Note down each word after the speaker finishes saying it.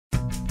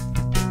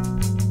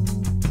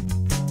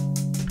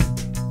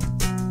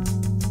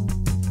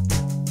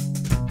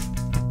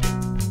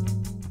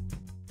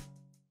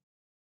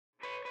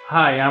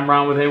Hi, I'm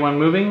Ron with A1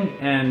 Moving,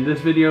 and this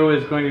video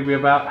is going to be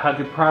about how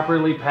to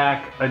properly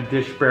pack a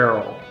dish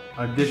barrel.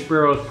 A dish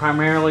barrel is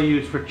primarily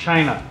used for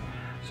china.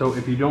 So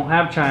if you don't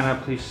have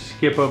china, please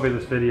skip over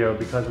this video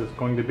because it's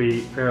going to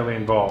be fairly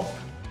involved.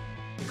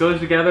 It goes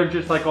together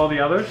just like all the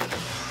others.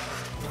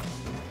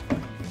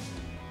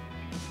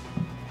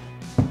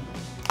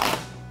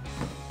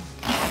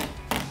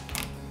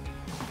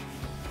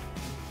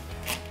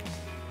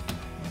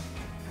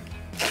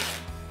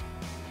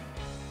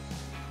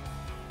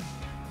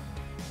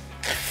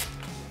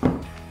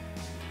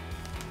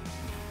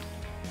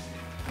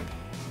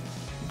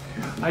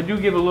 I do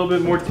give a little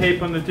bit more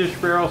tape on the dish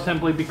barrel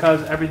simply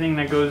because everything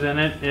that goes in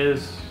it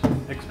is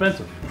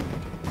expensive.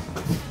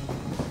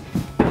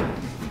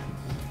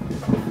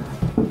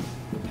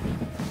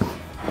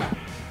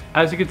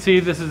 As you can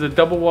see, this is a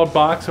double-walled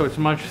box, so it's a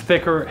much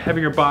thicker,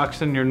 heavier box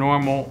than your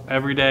normal,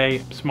 everyday,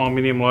 small,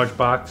 medium, large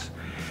box.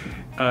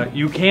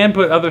 You can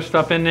put other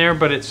stuff in there,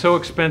 but it's so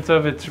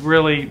expensive, it's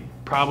really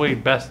probably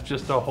best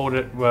just to hold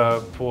it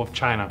full of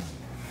china.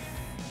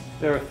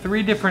 There are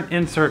 3 different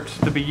inserts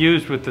to be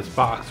used with this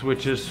box,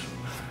 which is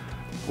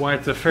why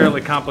it's a fairly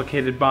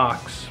complicated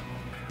box.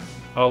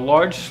 A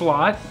large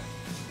slot,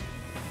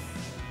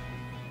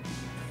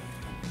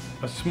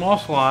 a small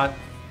slot,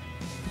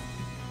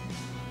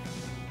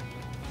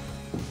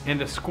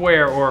 and a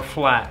square or a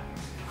flat.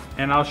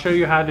 And I'll show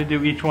you how to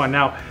do each one.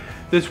 Now,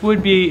 this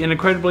would be an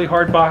incredibly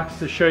hard box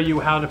to show you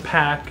how to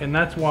pack, and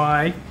that's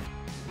why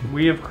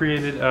we have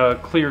created a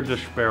clear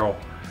dish barrel.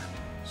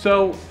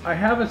 So I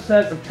have a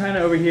set of china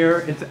over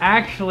here. It's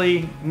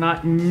actually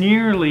not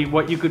nearly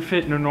what you could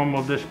fit in a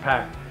normal dish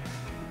pack.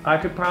 I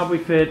could probably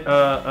fit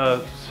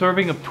a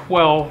serving of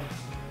 12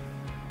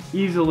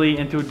 easily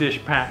into a dish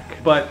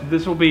pack, but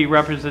this will be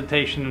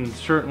representation and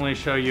certainly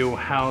show you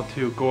how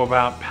to go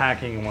about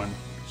packing one.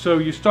 So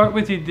you start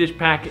with your dish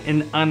pack,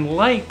 and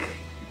unlike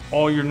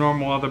all your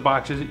normal other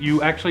boxes,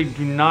 you actually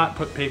do not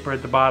put paper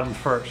at the bottom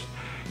first.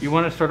 You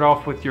want to start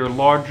off with your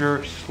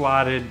larger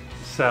slotted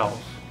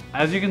cells.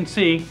 As you can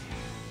see,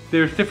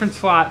 there's different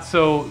slots,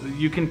 so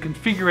you can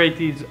configure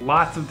these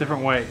lots of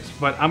different ways,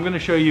 but I'm going to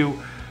show you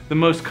the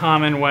most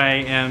common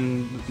way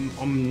and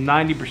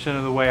 90%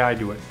 of the way I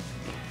do it.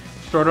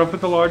 Start off with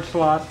the large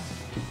slots,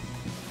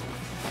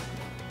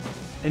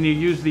 and you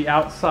use the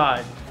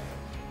outside.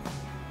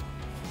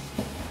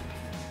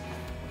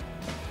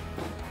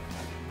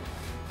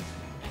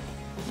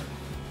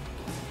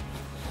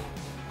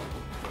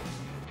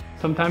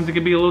 Sometimes it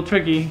can be a little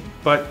tricky,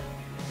 but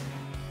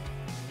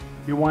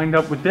you wind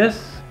up with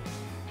this,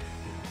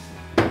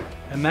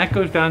 and that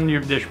goes down in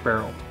your dish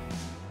barrel.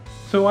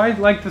 So I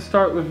like to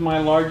start with my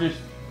largest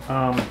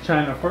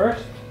china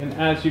first, and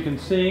as you can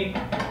see,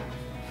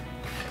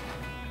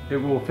 it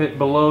will fit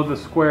below the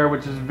square,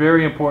 which is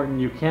very important.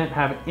 You can't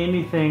have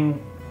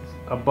anything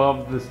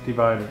above this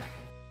divider.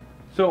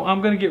 So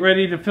I'm going to get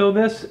ready to fill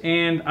this,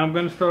 and I'm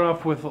going to start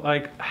off with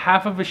like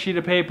half of a sheet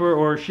of paper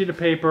or a sheet of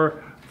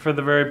paper for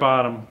the very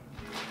bottom.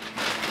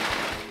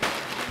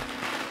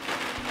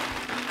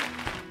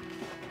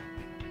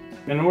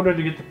 In order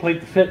to get the plate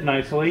to fit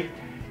nicely,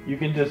 you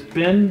can just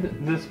bend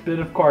this bit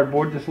of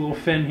cardboard, this little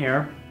fin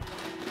here,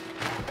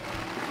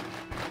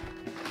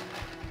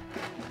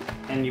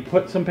 and you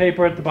put some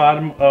paper at the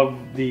bottom of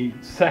the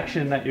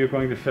section that you're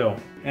going to fill.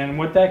 And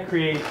what that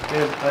creates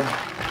is a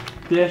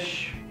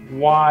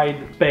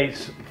dish-wide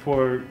space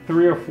for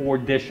 3 or 4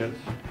 dishes.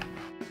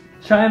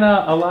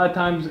 China, a lot of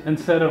times,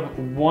 instead of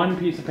 1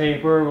 piece of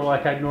paper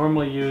like I'd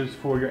normally use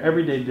for your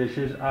everyday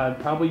dishes, I'd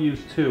probably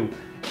use 2.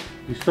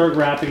 You start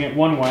wrapping it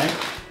one way,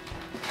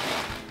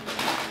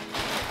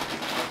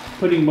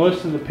 putting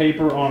most of the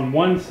paper on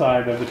one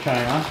side of the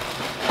china,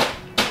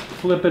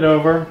 flip it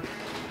over,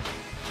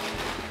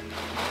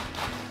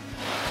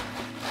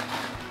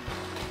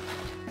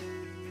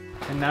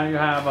 and now you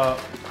have a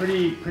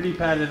pretty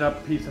padded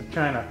up piece of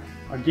china.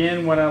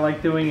 Again, what I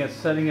like doing is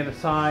setting it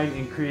aside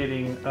and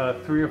creating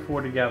 3 or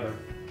 4 together.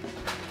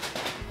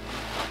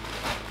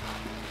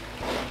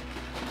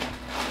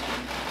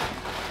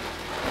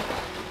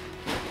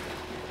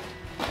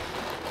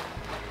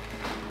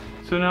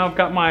 So now I've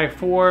got my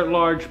 4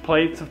 large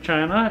plates of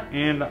china,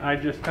 and I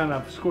just kind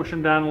of squish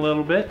them down a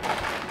little bit.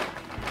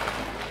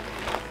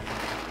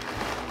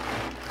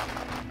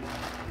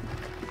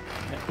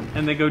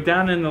 And they go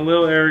down in the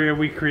little area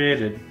we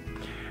created.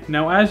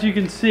 Now, as you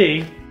can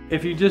see,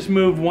 if you just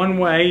move one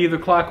way, either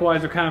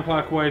clockwise or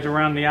counterclockwise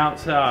around the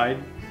outside,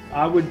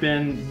 I would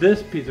bend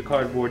this piece of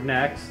cardboard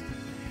next,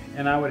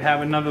 and I would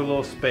have another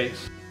little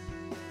space.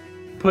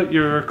 Put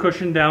your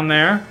cushion down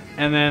there,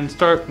 and then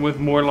start with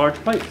more large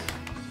plates.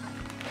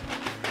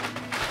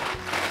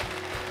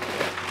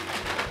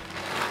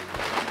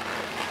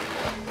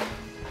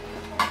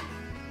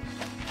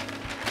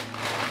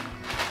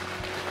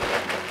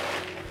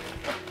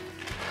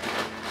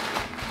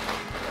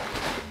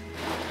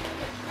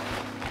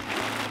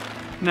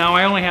 Now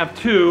I only have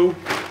 2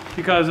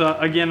 because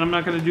again, I'm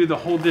not going to do the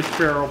whole dish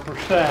barrel per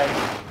se,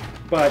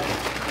 but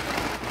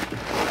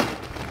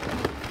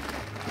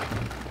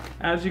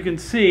as you can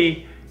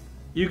see,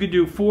 you could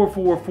do 4,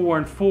 4, 4,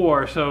 and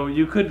 4. So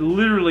you could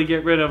literally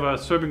get rid of a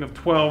serving of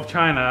 12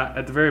 china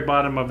at the very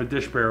bottom of a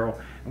dish barrel.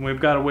 And we've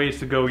got a ways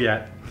to go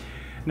yet.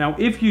 Now,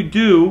 if you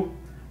do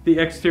the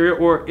exterior,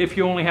 or if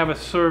you only have a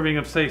serving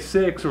of say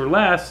 6 or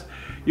less,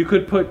 you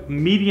could put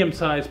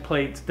medium-sized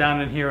plates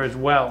down in here as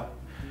well.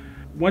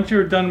 Once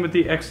you're done with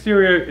the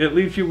exterior, it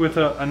leaves you with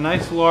a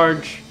nice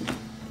large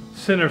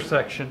center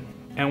section.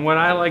 And what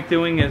I like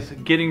doing is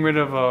getting rid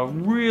of a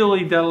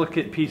really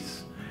delicate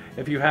piece.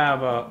 If you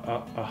have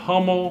a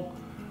Hummel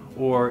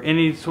or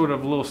any sort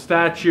of little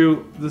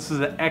statue, this is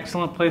an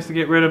excellent place to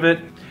get rid of it.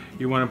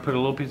 You want to put a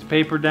little piece of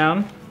paper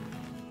down.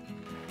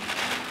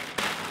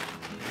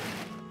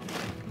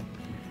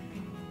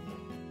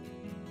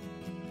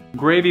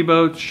 Gravy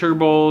boats, sugar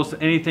bowls,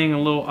 anything a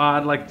little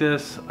odd like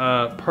this,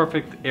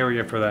 perfect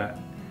area for that.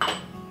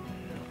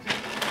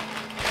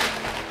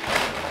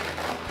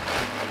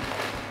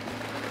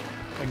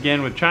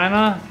 Again, with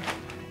china,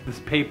 this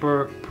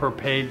paper per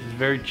page is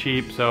very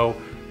cheap, so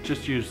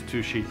just use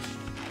 2 sheets.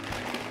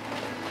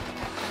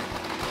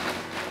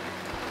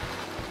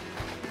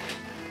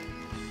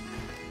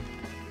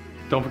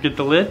 Don't forget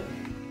the lid.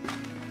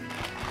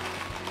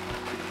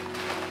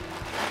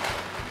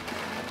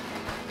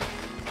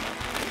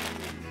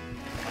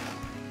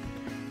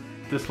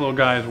 This little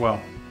guy as well.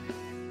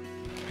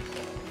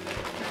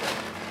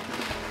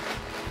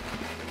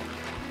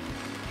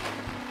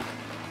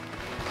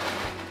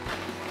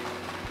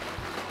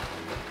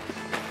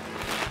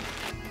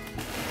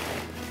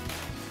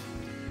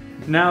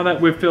 Now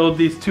that we've filled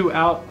these 2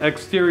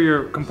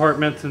 exterior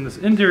compartments and this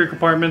interior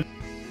compartment,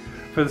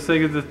 for the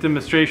sake of this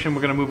demonstration,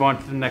 we're going to move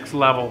on to the next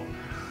level.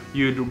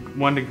 You'd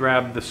want to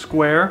grab the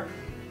square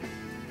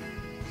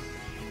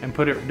and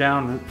put it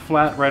down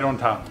flat right on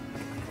top.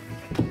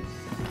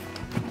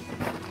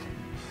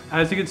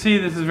 As you can see,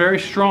 this is very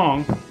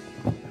strong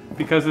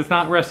because it's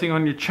not resting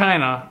on your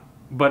china,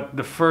 but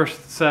the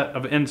first set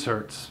of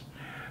inserts.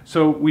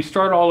 So we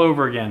start all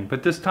over again,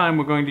 but this time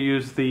we're going to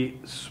use the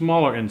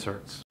smaller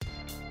inserts.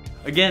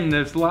 Again,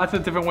 there's lots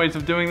of different ways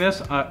of doing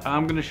this.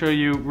 I'm going to show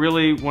you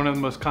really one of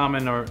the most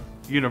common or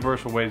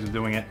universal ways of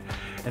doing it,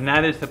 and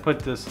that is to put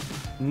this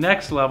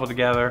next level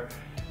together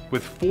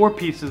with 4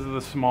 pieces of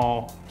the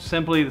small,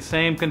 simply the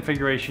same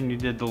configuration you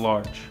did the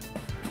large.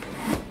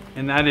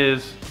 And that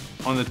is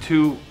on the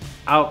 2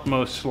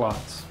 outmost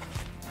slots.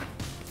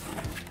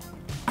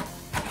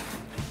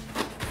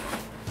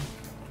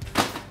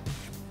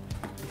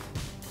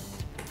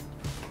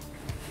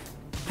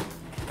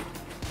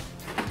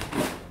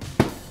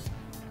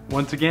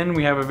 Once again,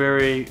 we have a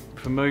very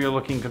familiar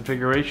looking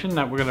configuration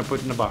that we're going to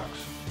put in the box.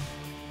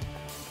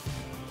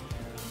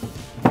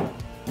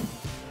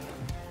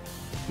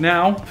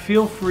 Now,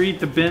 feel free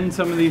to bend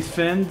some of these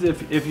fins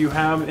if you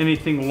have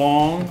anything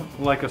long,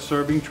 like a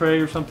serving tray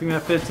or something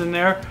that fits in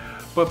there.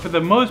 But for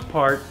the most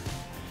part,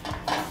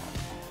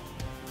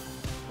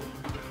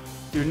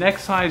 your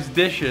next size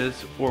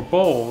dishes or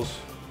bowls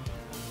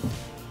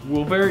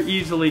will very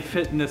easily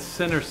fit in this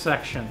center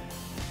section.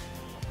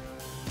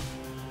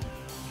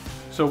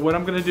 So what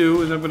I'm going to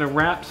do is I'm going to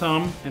wrap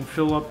some and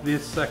fill up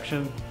this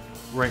section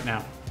right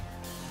now.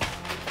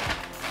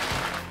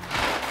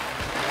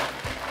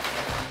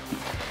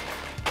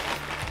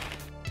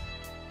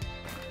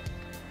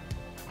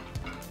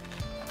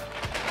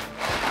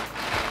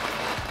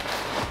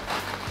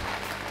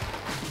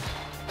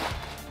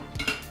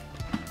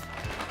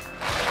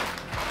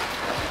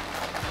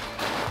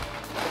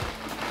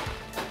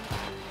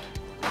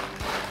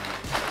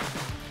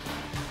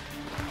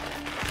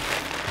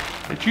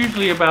 It's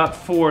usually about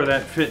 4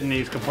 that fit in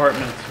these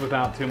compartments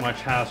without too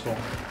much hassle.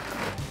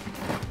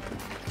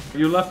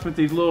 You're left with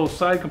these little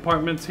side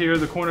compartments here,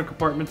 the corner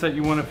compartments that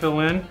you want to fill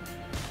in.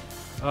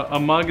 A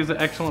mug is an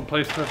excellent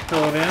place to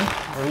fill it in,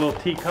 or a little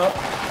teacup.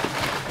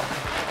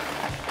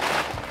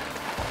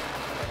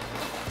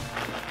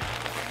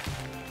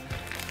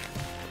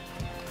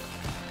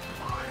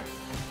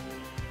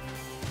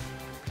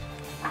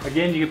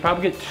 Again, you could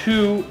probably get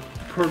 2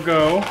 per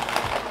go.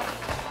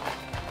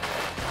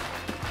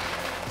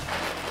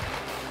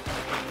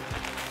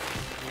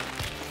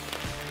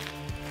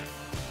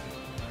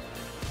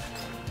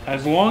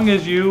 As long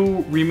as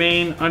you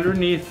remain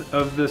underneath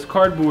of this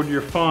cardboard,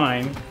 you're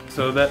fine.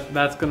 So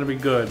that's going to be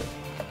good.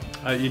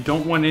 You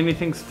don't want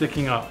anything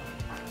sticking up.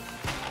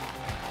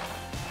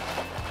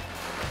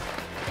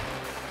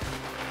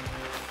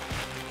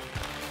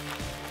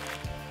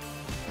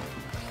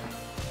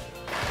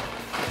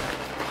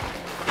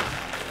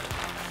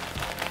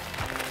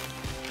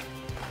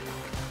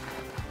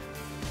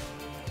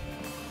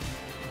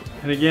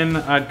 And again,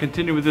 I'd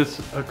continue with this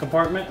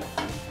compartment.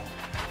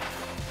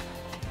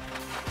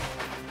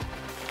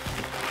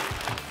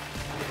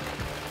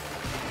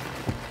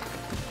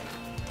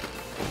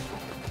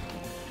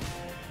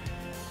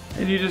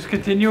 And you just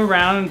continue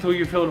around until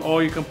you filled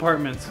all your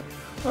compartments.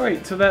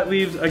 Alright, so that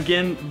leaves,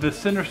 again, the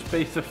center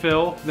space to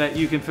fill that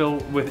you can fill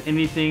with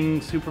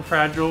anything super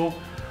fragile.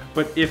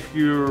 But if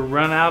you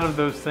run out of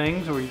those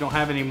things or you don't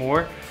have any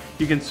more,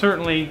 you can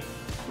certainly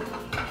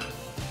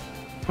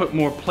put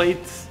more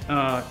plates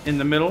in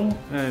the middle,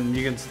 and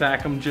you can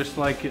stack them just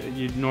like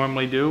you'd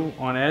normally do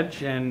on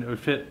edge, and it would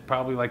fit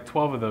probably like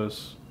 12 of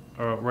those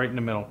right in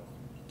the middle.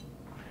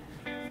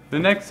 The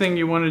next thing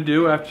you want to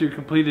do after you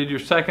completed your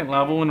second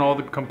level and all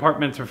the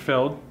compartments are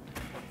filled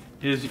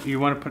is you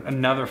want to put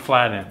another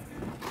flat in.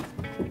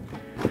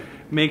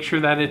 Make sure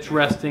that it's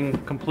resting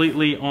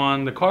completely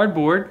on the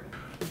cardboard.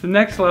 The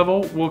next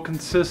level will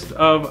consist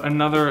of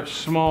another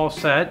small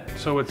set,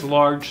 so it's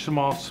large,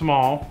 small,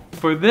 small.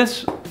 For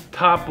this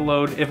top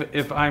load,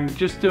 if I'm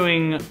just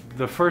doing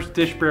the first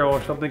dish barrel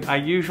or something, I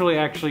usually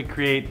actually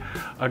create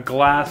a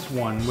glass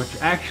one,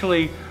 which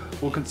actually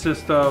will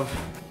consist of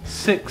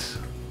 6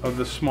 of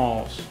the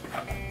smalls.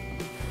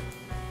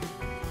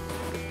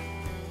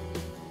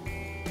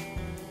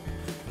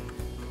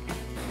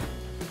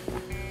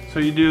 So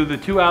you do the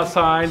 2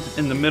 outsides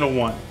and the middle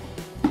one.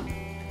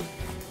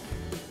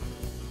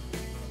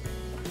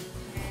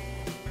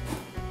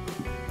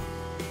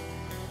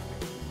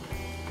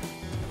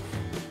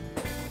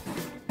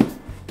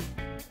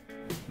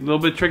 A little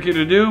bit tricky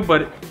to do,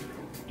 but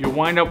you'll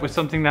wind up with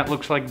something that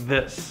looks like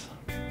this.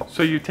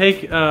 So you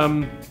take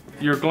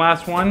your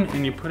glass one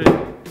and you put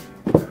it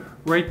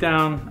right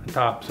down the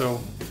top. So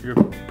you're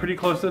pretty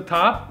close to the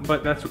top,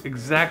 but that's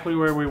exactly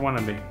where we want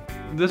to be.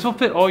 This will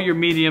fit all your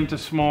medium to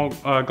small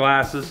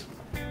glasses.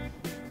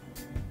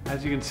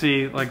 As you can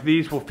see, like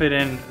these will fit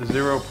in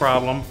 0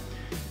 problem.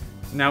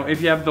 Now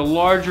if you have the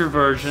larger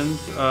versions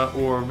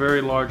or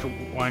very large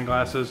wine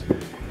glasses,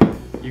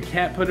 you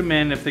can't put them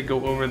in if they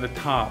go over the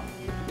top.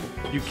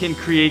 You can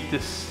create the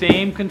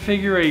same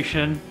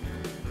configuration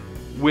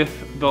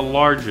with the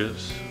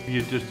larges.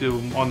 You just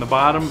do them on the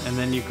bottom, and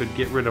then you could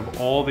get rid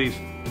of all these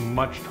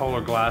much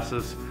taller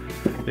glasses.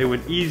 They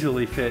would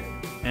easily fit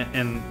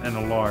in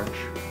a large.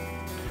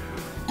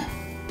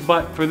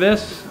 But for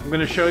this, I'm going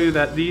to show you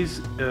that these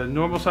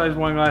normal size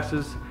wine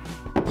glasses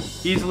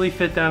easily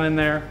fit down in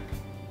there.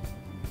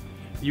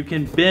 You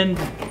can bend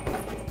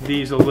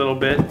these a little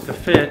bit to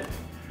fit,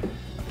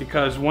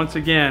 because once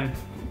again,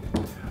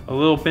 a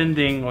little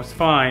bending was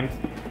fine.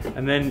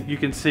 And then you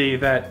can see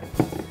that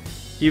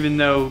even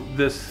though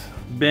this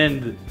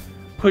bend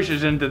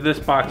pushes into this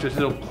box, there's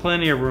still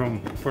plenty of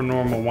room for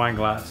normal wine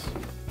glass.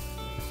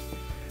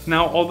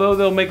 Now, although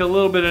they'll make a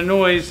little bit of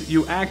noise,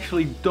 you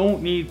actually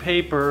don't need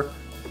paper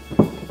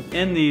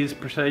in these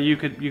per se. You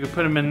could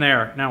put them in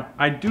there. Now,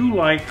 I do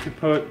like to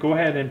go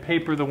ahead and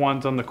paper the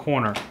ones on the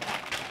corner.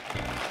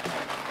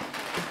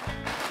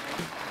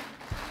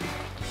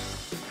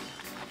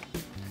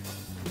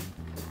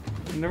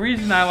 And the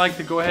reason I like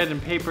to go ahead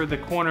and paper the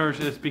corners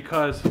is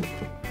because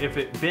if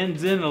it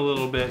bends in a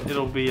little bit,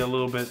 it'll be a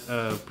little bit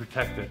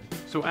protected.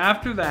 So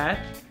after that,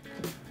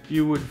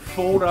 you would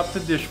fold up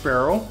the dish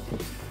barrel.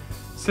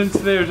 Since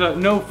there's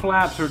no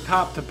flaps or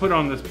top to put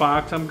on this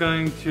box, I'm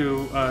going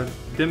to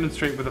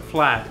demonstrate with a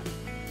flat.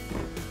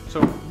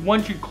 So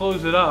once you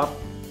close it up,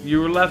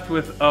 you're left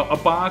with a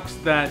box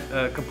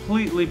that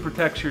completely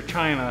protects your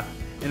china,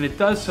 and it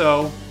does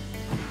so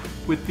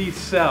with these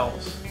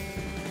cells.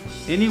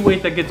 Any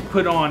weight that gets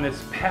put on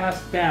is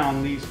passed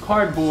down these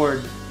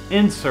cardboard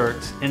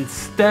inserts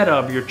instead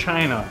of your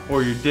china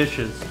or your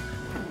dishes.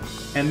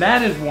 And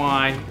that is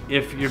why,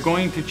 if you're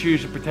going to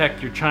choose to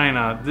protect your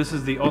china, this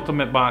is the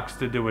ultimate box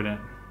to do it in.